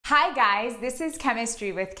Hi guys, this is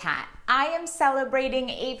Chemistry with Kat. I am celebrating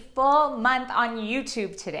a full month on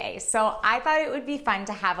YouTube today, so I thought it would be fun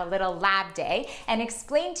to have a little lab day and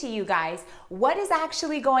explain to you guys what is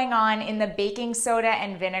actually going on in the baking soda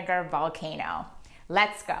and vinegar volcano.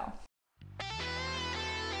 Let's go.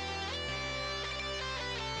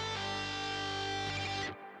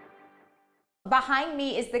 Behind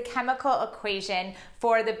me is the chemical equation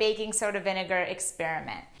for the baking soda vinegar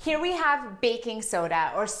experiment. Here we have baking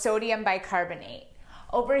soda or sodium bicarbonate.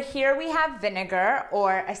 Over here we have vinegar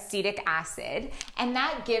or acetic acid, and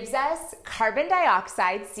that gives us carbon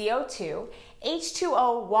dioxide, CO2,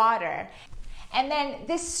 H2O, water, and then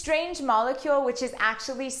this strange molecule which is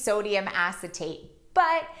actually sodium acetate.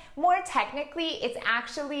 But more technically, it's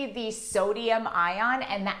actually the sodium ion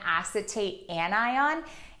and the acetate anion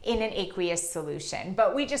in an aqueous solution,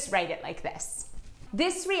 but we just write it like this.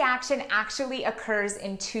 This reaction actually occurs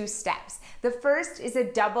in two steps. The first is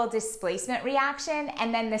a double displacement reaction,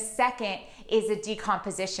 and then the second is a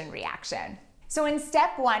decomposition reaction. So in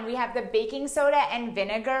step one, we have the baking soda and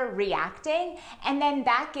vinegar reacting, and then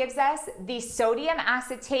that gives us the sodium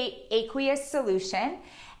acetate aqueous solution,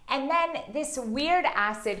 and then this weird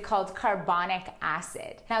acid called carbonic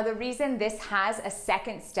acid. Now the reason this has a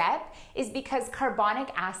second step is because carbonic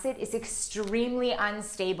acid is extremely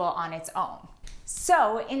unstable on its own.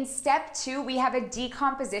 So in step two, we have a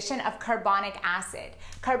decomposition of carbonic acid.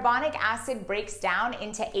 Carbonic acid breaks down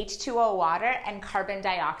into H2O water and carbon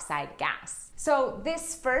dioxide gas. So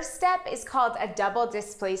this first step is called a double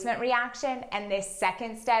displacement reaction, and this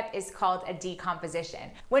second step is called a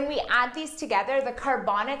decomposition. When we add these together, the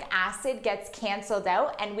carbonic acid gets canceled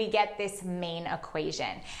out and we get this main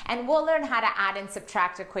equation. And we'll learn how to add and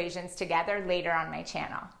subtract equations together later on my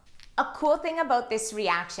channel. A cool thing about this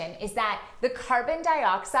reaction is that the carbon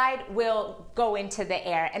dioxide will go into the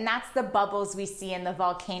air, and that's the bubbles we see in the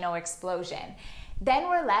volcano explosion. Then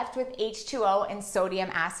we're left with H2O and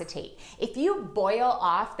sodium acetate. If you boil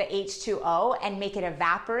off the H2O and make it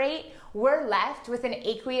evaporate, we're left with an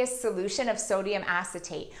aqueous solution of sodium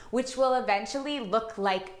acetate, which will eventually look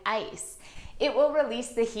like ice. It will release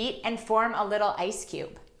the heat and form a little ice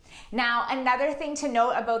cube. Now, another thing to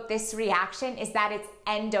note about this reaction is that it's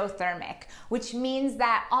endothermic, which means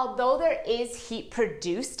that although there is heat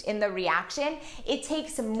produced in the reaction, it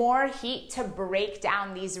takes more heat to break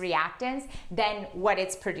down these reactants than what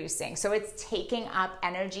it's producing. So it's taking up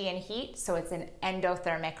energy and heat, so it's an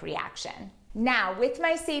endothermic reaction. Now, with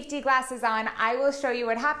my safety glasses on, I will show you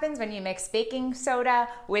what happens when you mix baking soda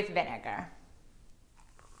with vinegar.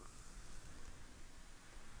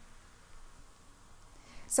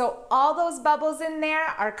 So all those bubbles in there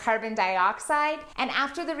are carbon dioxide, and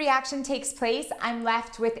after the reaction takes place, I'm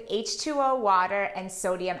left with H2O water and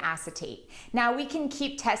sodium acetate. Now we can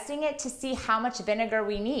keep testing it to see how much vinegar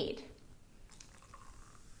we need.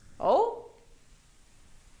 Oh,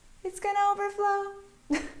 it's gonna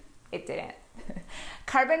overflow. It didn't.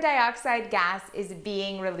 Carbon dioxide gas is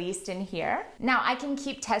being released in here. Now I can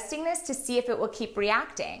keep testing this to see if it will keep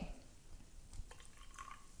reacting.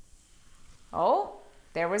 Oh,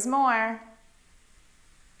 there was more.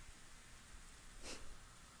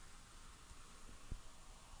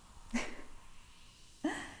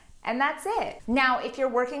 And that's it. Now, if you're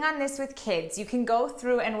working on this with kids, you can go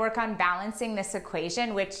through and work on balancing this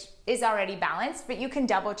equation, which is already balanced, but you can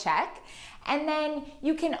double check. And then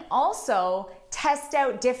you can also test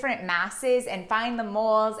out different masses and find the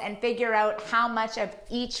moles and figure out how much of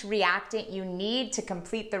each reactant you need to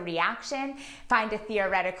complete the reaction, find a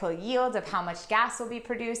theoretical yield of how much gas will be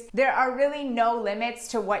produced. There are really no limits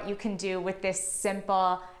to what you can do with this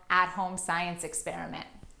simple at-home science experiment.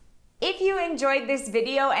 If you enjoyed this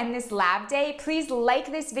video and this lab day, please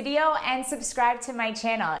like this video and subscribe to my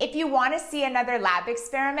channel. If you want to see another lab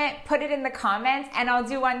experiment, put it in the comments and I'll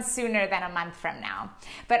do one sooner than a month from now.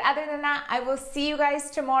 But other than that, I will see you guys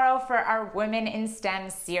tomorrow for our Women in STEM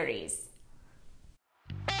series.